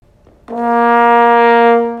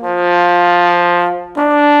mirum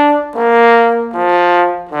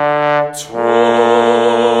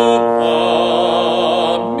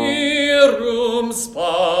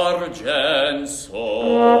spargenso.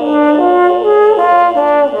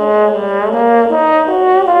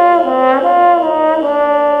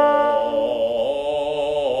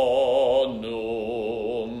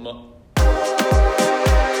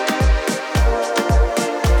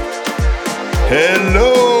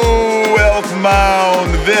 Hello, Elk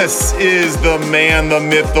Mound. This is the man, the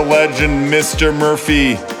myth, the legend, Mr.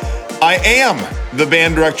 Murphy. I am the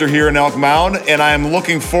band director here in Elk Mound, and I am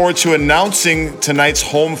looking forward to announcing tonight's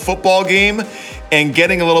home football game and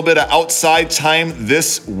getting a little bit of outside time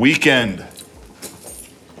this weekend.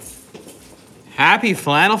 Happy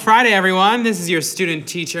Flannel Friday, everyone. This is your student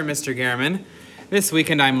teacher, Mr. Gehrman. This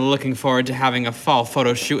weekend, I'm looking forward to having a fall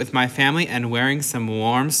photo shoot with my family and wearing some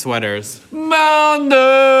warm sweaters.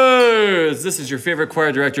 Mounders! This is your favorite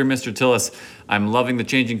choir director, Mr. Tillis. I'm loving the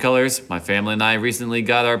changing colors. My family and I recently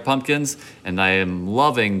got our pumpkins, and I am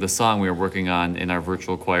loving the song we are working on in our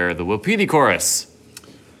virtual choir, the Wapiti Chorus.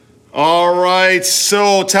 All right,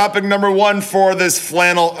 so topic number one for this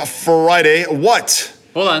Flannel Friday. What?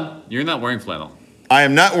 Hold on, you're not wearing flannel. I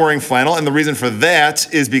am not wearing flannel, and the reason for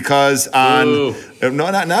that is because on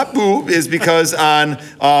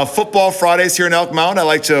Football Fridays here in Elk Mound, I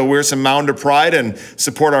like to wear some Mounder pride and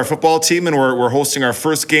support our football team, and we're hosting our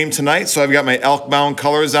first game tonight, so I've got my Elk Mound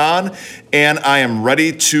colors on, and I am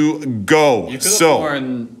ready to go. You could have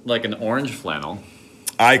worn like an orange flannel.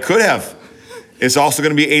 I could have. It's also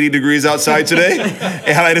going to be 80 degrees outside today,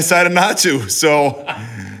 and I decided not to, so...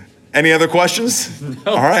 Any other questions?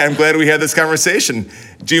 No. All right, I'm glad we had this conversation.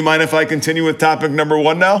 Do you mind if I continue with topic number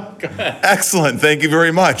one now? Go ahead. Excellent, thank you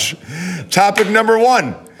very much. Topic number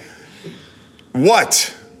one.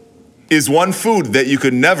 What is one food that you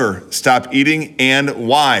could never stop eating and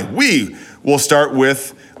why? We will start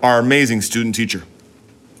with our amazing student teacher.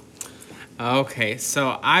 Okay,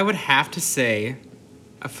 so I would have to say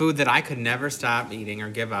a food that I could never stop eating or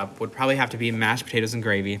give up would probably have to be mashed potatoes and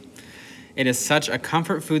gravy. It is such a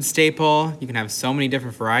comfort food staple. You can have so many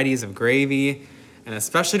different varieties of gravy. And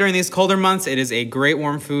especially during these colder months, it is a great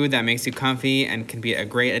warm food that makes you comfy and can be a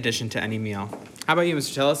great addition to any meal. How about you,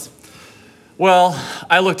 Mr. Tillis? Well,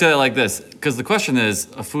 I looked at it like this, because the question is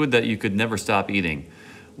a food that you could never stop eating.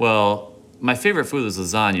 Well, my favorite food is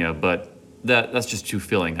lasagna, but that's just too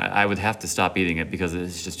filling. I would have to stop eating it because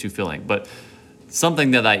it's just too filling. But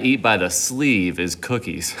something that I eat by the sleeve is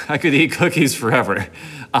cookies. I could eat cookies forever.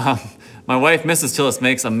 My wife, Mrs. Tillis,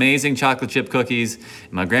 makes amazing chocolate chip cookies.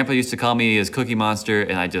 My grandpa used to call me his cookie monster,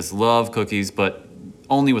 and I just love cookies, but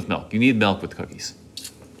only with milk. You need milk with cookies.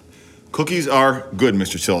 Cookies are good,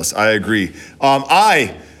 Mr. Tillis. I agree.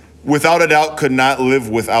 I, without a doubt, could not live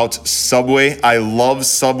without Subway. I love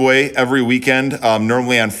Subway every weekend.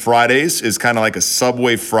 Normally on Fridays is kind of like a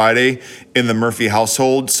Subway Friday in the Murphy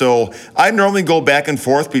household. So I normally go back and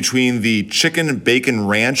forth between the chicken bacon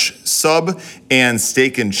ranch sub and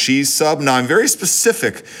steak and cheese sub. Now I'm very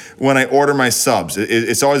specific when I order my subs.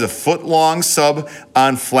 It's always a foot-long sub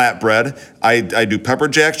on flatbread. I do pepper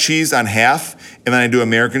jack cheese on half, and then I do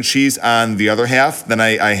American cheese on the other half. Then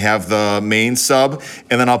I have the main sub,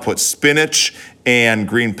 and then I'll put spinach and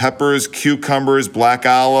green peppers, cucumbers, black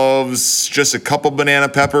olives, just a couple banana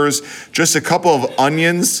peppers, just a couple of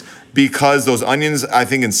onions, because those onions, I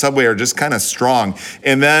think, in Subway are just kind of strong.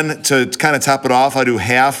 And then to kind of top it off, I do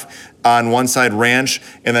half on one side ranch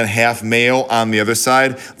and then half mayo on the other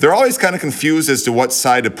side. They're always kind of confused as to what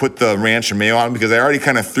side to put the ranch and mayo on because I already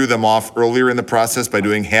kind of threw them off earlier in the process by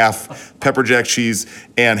doing half pepper jack cheese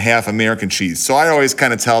and half American cheese. So I always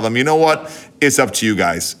kind of tell them, you know what? It's up to you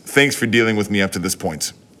guys. Thanks for dealing with me up to this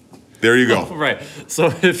point. There you go. Right.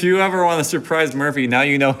 So if you ever want to surprise Murphy, now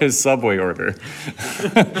you know his Subway order.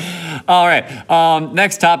 All right.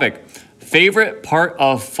 Next topic. Favorite part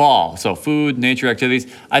of fall. So food, nature,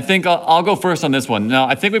 activities. I think I'll go first on this one. Now,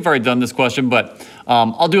 I think we've already done this question, but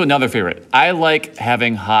I'll do another favorite. I like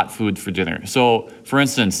having hot food for dinner. So, for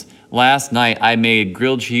instance, last night I made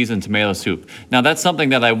grilled cheese and tomato soup. Now, that's something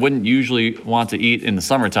that I wouldn't usually want to eat in the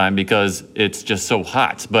summertime because it's just so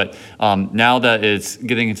hot. But now that it's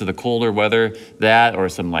getting into the colder weather, that or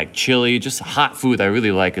some like chili, just hot food I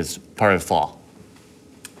really like as part of fall.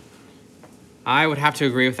 I would have to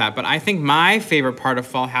agree with that, but I think my favorite part of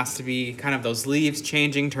fall has to be kind of those leaves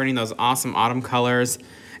changing, turning those awesome autumn colors,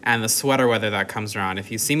 and the sweater weather that comes around.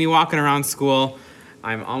 If you see me walking around school,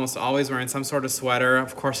 I'm almost always wearing some sort of sweater.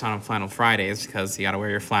 Of course, not on Flannel Fridays, because you gotta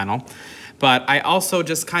wear your flannel. But I also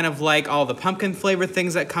just kind of like all the pumpkin flavored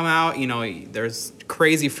things that come out. You know, there's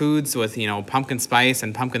crazy foods with, pumpkin spice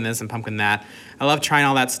and pumpkin this and pumpkin that. I love trying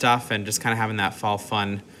all that stuff and just kind of having that fall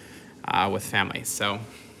fun with family. So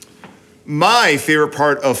My favorite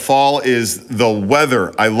part of fall is the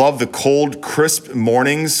weather. I love the cold, crisp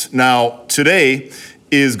mornings. Now, today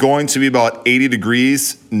is going to be about 80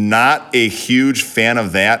 degrees. Not a huge fan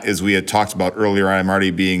of that, as we had talked about earlier. I'm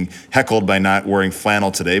already being heckled by not wearing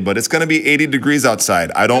flannel today, but it's going to be 80 degrees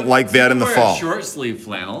outside. I don't like that in the fall. Short sleeve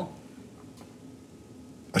flannel.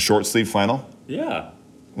 A short sleeve flannel? Yeah.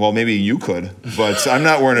 Well, maybe you could, but I'm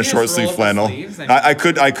not wearing a just short sleeve roll up the flannel. sleeves, I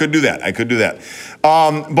could do that. I could do that.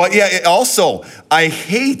 But yeah, also I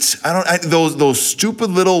hate those stupid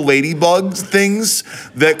little ladybugs things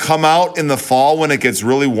that come out in the fall when it gets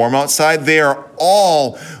really warm outside. They are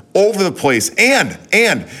all over the place.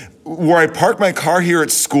 And where I park my car here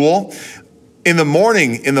at school, in the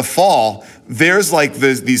morning in the fall, there's like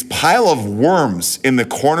these pile of worms in the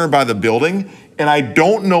corner by the building. And I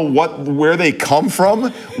don't know where they come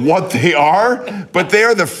from, what they are, but they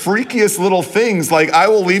are the freakiest little things. Like, I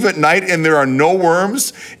will leave at night and there are no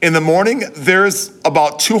worms. In the morning, there's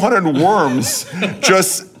about 200 worms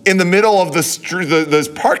just in the middle of the street, this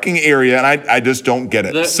parking area, and I just don't get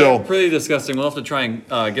it. They're pretty disgusting. We'll have to try and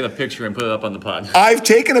get a picture and put it up on the pod. I've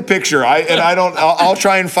taken a picture, I'll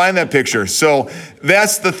try and find that picture. So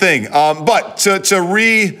that's the thing. But to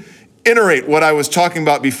reiterate what I was talking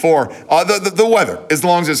about before, the weather, as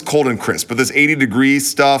long as it's cold and crisp. But this 80-degree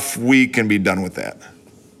stuff, we can be done with that.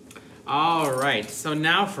 all right. So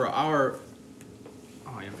now for our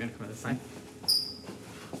I'm gonna come to this side.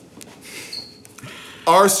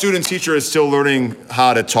 Our student teacher is still learning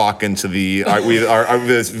how to talk into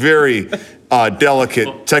this very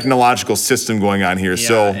delicate technological system going on here.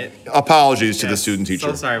 Apologies to the student teacher.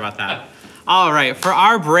 So sorry about that. All right, for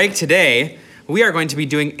our break today, we are going to be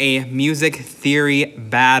doing a music theory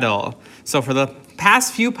battle. So for the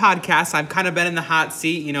past few podcasts, I've kind of been in the hot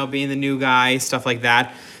seat, being the new guy, stuff like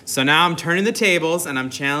that. So now I'm turning the tables and I'm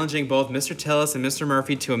challenging both Mr. Tillis and Mr.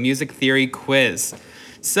 Murphy to a music theory quiz.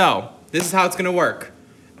 So this is how it's gonna work.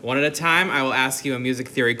 One at a time, I will ask you a music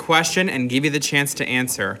theory question and give you the chance to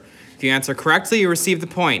answer. If you answer correctly, you receive the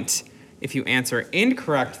point. If you answer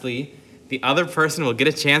incorrectly, the other person will get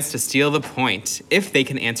a chance to steal the point if they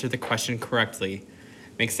can answer the question correctly.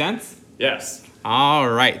 Make sense? Yes. All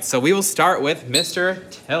right, so we will start with Mr.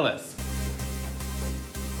 Tillis.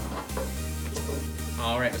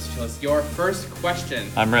 All right, Mr. Tillis, your first question.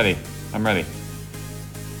 I'm ready.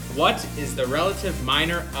 What is the relative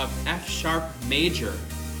minor of F sharp major?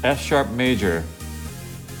 F sharp major.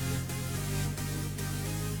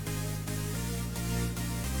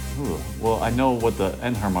 Ooh, well, I know what the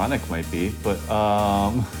enharmonic might be, but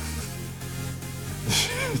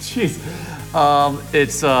jeez,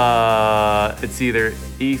 it's either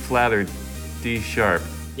E flat or D sharp.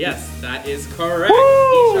 Yes, that is correct.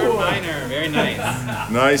 D sharp minor. Very nice.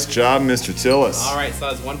 Nice job, Mr. Tillis. All right, so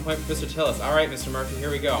that's 1 point for Mr. Tillis. All right, Mr. Murphy, here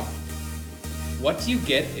we go. What do you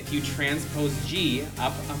get if you transpose G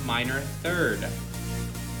up a minor third?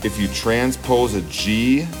 If you transpose a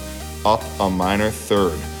G up a minor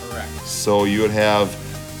third. Correct. So you would have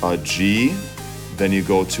a G, then you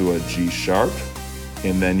go to a G sharp,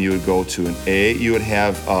 and then you would go to an A. You would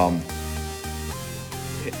have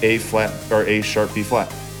A flat or A sharp, B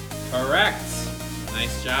flat. Correct.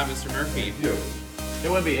 Nice job, Mr. Murphy. Thank you. It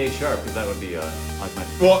wouldn't be A sharp because that would be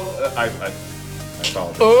augmented. Well, I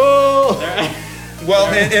apologize. Oh! Well,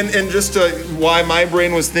 and just why my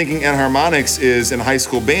brain was thinking enharmonics is in high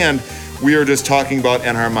school band, we were just talking about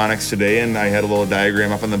enharmonics today, and I had a little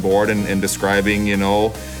diagram up on the board and describing,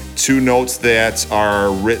 two notes that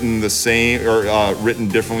are written the same or written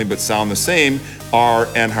differently but sound the same are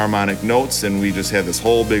enharmonic notes, and we just had this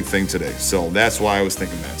whole big thing today. So that's why I was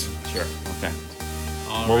thinking that. Sure. Okay.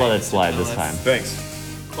 All We'll right, let it Mr. slide this Tillis. time. Thanks.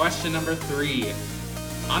 Question number 3.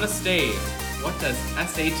 On a stave, what does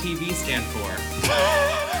SATB stand for?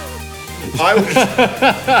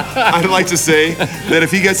 I'd like to say that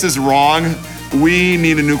if he gets this wrong, we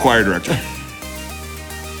need a new choir director.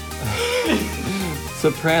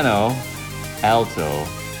 Soprano, alto,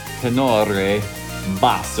 tenore,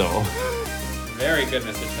 basso. Very good,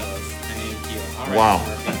 Mr. Tillis. Thank you. All right, Wow,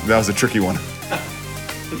 Mr. Murphy. that was a tricky one.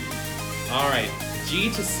 All right. G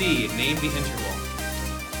to C, name the interval.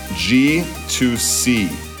 G to C.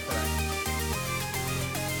 Correct.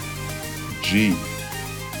 G,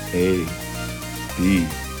 A, B,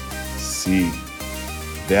 C.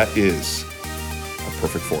 That is a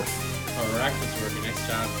perfect fourth. Correct, Mr. Murphy. Nice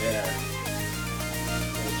job there.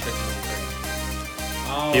 Little tricky one for you.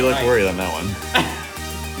 All He looked right. worried on that one.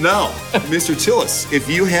 Now, Mr. Tillis, if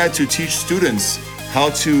you had to teach students how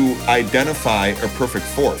to identify a perfect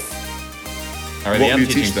fourth. All right, What I'm will you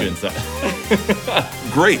teaching teach them? students that.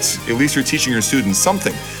 Great. At least you're teaching your students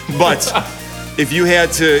something. But if you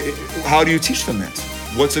had to, how do you teach them that?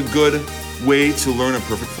 What's a good way to learn a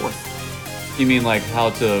perfect fourth? You mean like how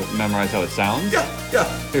to memorize how it sounds? Yeah.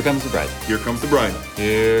 Here comes the bride. Here comes the bride.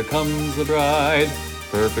 Here comes the bride.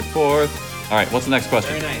 Perfect fourth. All right, what's the next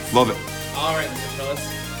question? Very nice. Love it. All right, Mr. Tillis.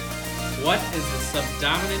 What is the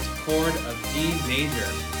subdominant chord of D major?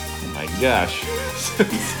 Oh my gosh.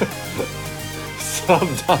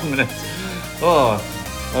 Subdominant. Oh,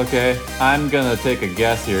 okay. I'm gonna take a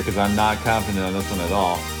guess here because I'm not confident on this one at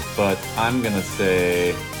all. But I'm gonna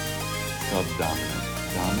say subdominant.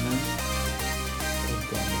 Dominant?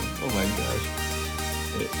 Subdominant. Oh my gosh.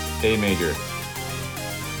 A major.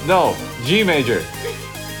 No, G major.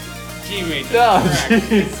 G major. No, Correct.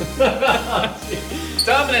 jeez.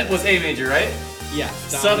 Dominant was A major, right? Yes.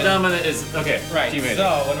 Subdominant is okay. Right. G major.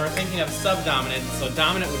 So when we're thinking of subdominant, so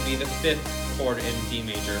dominant would be the fifth chord in D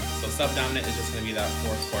major. So subdominant is just going to be that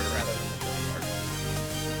fourth chord rather than the fifth chord.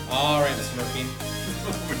 All right, Mr. Murphy.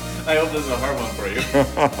 I hope this is a hard one for you.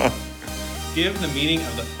 Give the meaning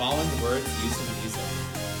of the following words used in music.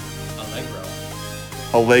 Allegro.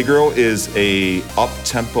 Allegro is a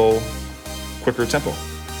up-tempo, quicker tempo.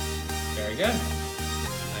 Very good.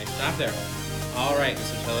 Nice job there. All right,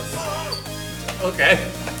 Mr. Tillis. Okay.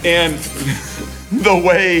 And the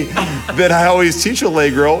way that I always teach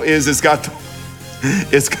Allegro is it's got the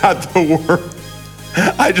word.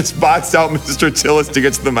 I just boxed out Mr. Tillis to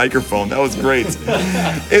get to the microphone. That was great.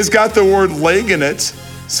 It's got the word leg in it.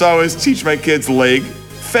 So I always teach my kids leg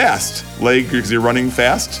fast. Leg because you're running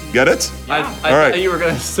fast. Get it? I All thought right. you were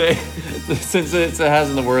gonna say since it has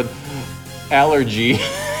in the word allergy.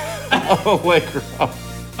 Allegro.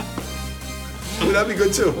 Ooh, that'd be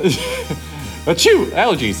good too. Achoo!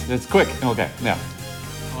 Allergies. It's quick. Okay. Yeah.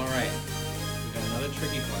 All right. We got another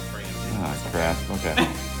tricky one for you. Ah, crap. Okay.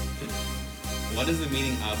 What is the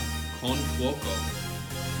meaning of con fuoco?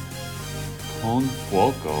 Con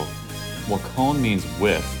fuoco. Well, con means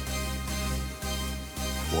with.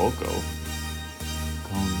 Fuoco.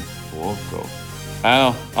 Con fuoco. I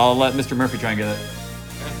don't know. I'll let Mr. Murphy try and get it.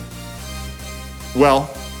 Well,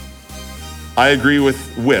 I agree with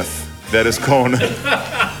that is cone.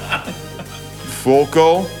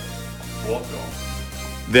 Fuoco. Fuoco.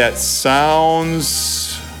 That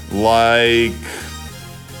sounds like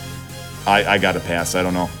I gotta pass. I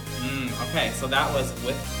don't know. Okay, so that was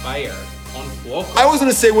with fire. Con fuoco. I was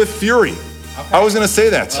gonna say with fury. Okay. I was gonna say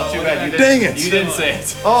that. Well, Too bad you Dang didn't. it. You didn't say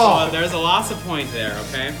it. Oh, There's a loss of point there,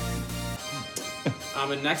 okay?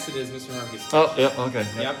 And next it is Mr. Murphy's. Oh, yep. Okay.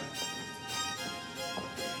 Yep.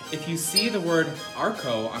 If you see the word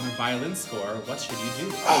arco on a violin score, what should you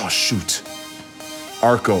do? oh shoot.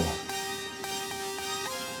 Arco.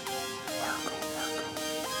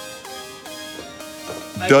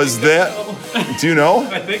 Does that? Do you know?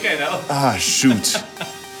 I think I know. Ah, shoot.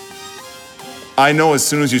 I know as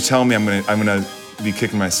soon as you tell me, I'm gonna be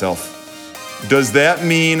kicking myself. Does that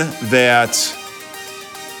mean that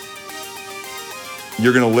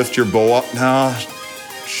you're gonna lift your bow up? Nah,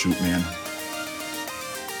 shoot, man.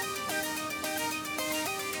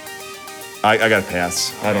 I gotta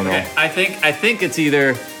pass. I don't know. Okay. I think it's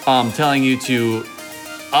either telling you to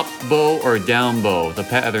up bow or down bow, the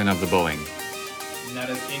pattern of the bowing. That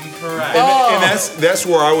is incorrect. And that's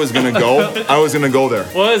where I was gonna go. I was gonna go there.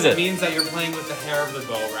 What is It it? means that you're playing with the hair of the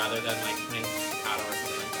bow rather than like playing staccato or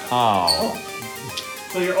something like that. Oh.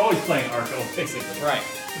 So you're always playing arco, basically. Right.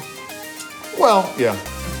 Well, yeah.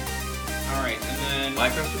 All right, and then. My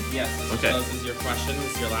question? Yes. Okay. So this is your question.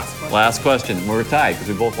 This is your last question. Last question. We're tied because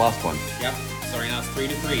we both lost one. Yep. So right now it's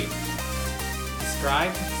 3-3.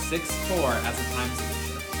 Describe 6/4 as a time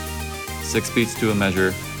signature. 6 beats to a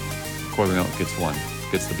measure. Quarter note gets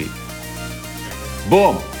the beat. Very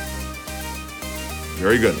Boom.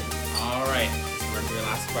 Very good. good. All right. So we're for your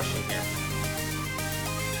last question here.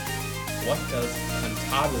 What does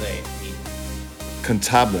cantabile mean?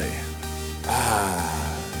 Cantabile.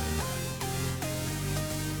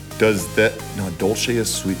 Does that no dolce is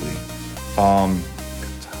sweetly.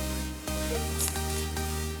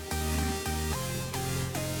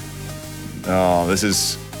 Oh, this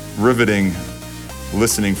is riveting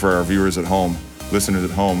listening for our viewers at home, listeners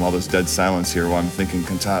at home, all this dead silence here while I'm thinking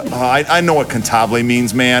cantabile. I know what cantabile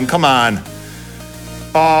means, man. Come on.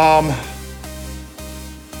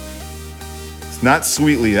 It's not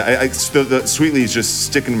sweetly. The sweetly is just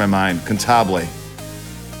sticking in my mind. Cantabile.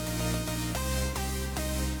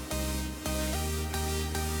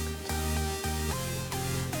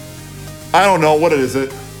 I don't know. What is it?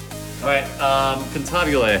 All right.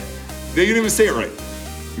 Cantabile. They didn't even say it right.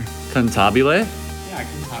 Cantabile? Yeah, I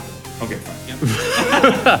can talk. Okay, fine.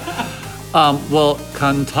 Well,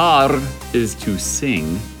 cantar is to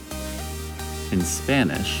sing in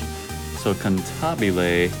Spanish. So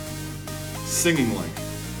cantabile, Singing like.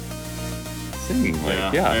 singing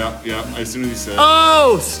like, Yeah. As soon as you said it.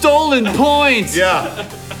 Oh, stolen points! Yeah.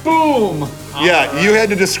 Boom! Yeah, you had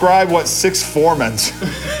to describe what 6'4" meant.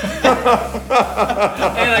 And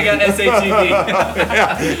I got SATV.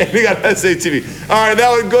 Yeah, and we got SATV. All right, that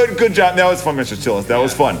was good. Good job. That was fun, Mr. Tillis. That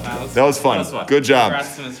was fun. That was fun. Good job.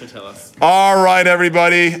 Congrats to Mr. Tillis. All right,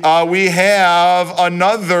 everybody. We have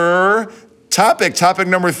another topic. Topic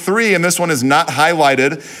number 3, and this one is not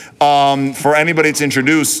highlighted for anybody to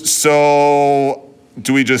introduce. So,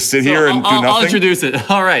 do we just sit here and do nothing? I'll introduce it.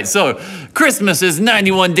 All right, so Christmas is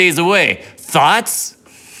 91 days away. Thoughts?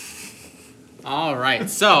 All right,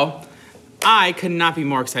 so I could not be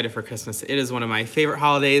more excited for Christmas. It is one of my favorite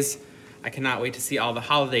holidays. I cannot wait to see all the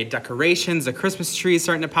holiday decorations, the Christmas trees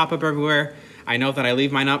starting to pop up everywhere. I know that I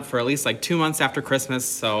leave mine up for at least like 2 months after Christmas,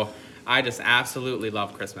 so I just absolutely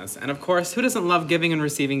love Christmas. And of course, who doesn't love giving and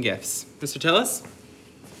receiving gifts? Mr. Tillis?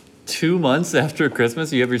 2 months after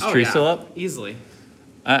Christmas, you have your tree still up? Easily.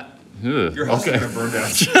 Your house is gonna burn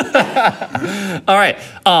down. All right.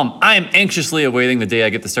 I am anxiously awaiting the day I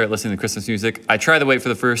get to start listening to Christmas music. I try to wait for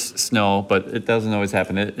the first snow, but it doesn't always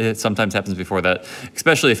happen. It sometimes happens before that,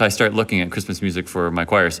 especially if I start looking at Christmas music for my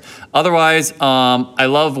choirs. Otherwise, I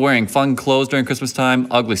love wearing fun clothes during Christmas time,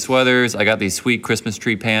 ugly sweaters. I got these sweet Christmas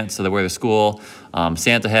tree pants that I wear to school,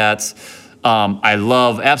 Santa hats.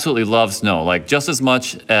 I absolutely love snow. Like just as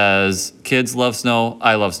much as kids love snow,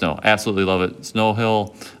 I love snow. Absolutely love it. Snow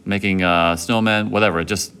hill, making snowmen, whatever.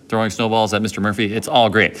 Just throwing snowballs at Mr. Murphy. It's all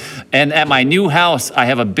great. And at my new house, I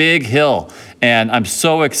have a big hill, and I'm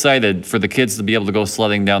so excited for the kids to be able to go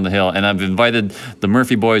sledding down the hill. And I've invited the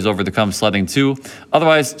Murphy boys over to come sledding too.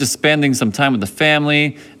 Otherwise, just spending some time with the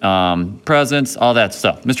family, presents, all that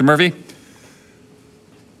stuff. Mr. Murphy?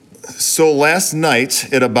 So last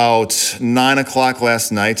night, at about 9 o'clock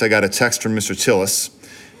last night, I got a text from Mr. Tillis.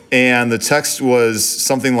 And the text was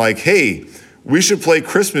something like, hey, we should play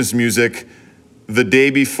Christmas music the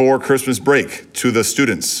day before Christmas break to the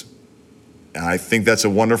students. And I think that's a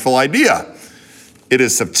wonderful idea. It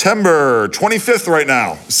is September 25th right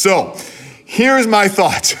now. So here's my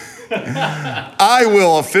thought. I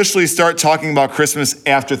will officially start talking about Christmas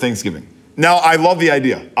after Thanksgiving. Now, I love the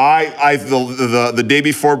idea. The day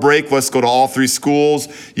before break, let's go to all 3 schools.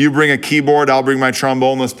 You bring a keyboard, I'll bring my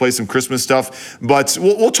trombone. Let's play some Christmas stuff. But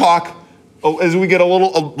we'll talk as we get a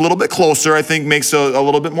little bit closer. I think makes a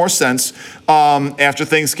little bit more sense after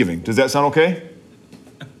Thanksgiving. Does that sound okay?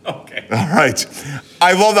 Okay. All right.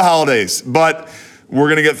 I love the holidays, but we're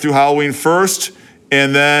gonna get through Halloween first,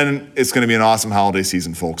 and then it's gonna be an awesome holiday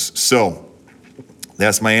season, folks. So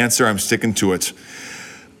that's my answer. I'm sticking to it.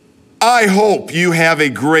 I hope you have a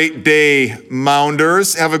great day,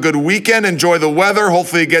 Mounders. Have a good weekend. Enjoy the weather.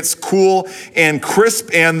 Hopefully it gets cool and crisp,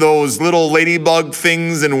 and those little ladybug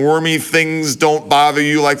things and wormy things don't bother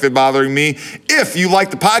you like they're bothering me. If you like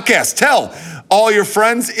the podcast, tell all your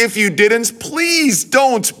friends. If you didn't, please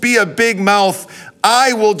don't be a big mouth.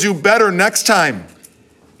 I will do better next time.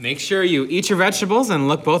 Make sure you eat your vegetables and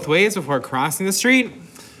look both ways before crossing the street.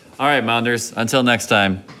 All right, Mounders. Until next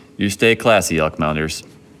time, you stay classy, Elk Mounders.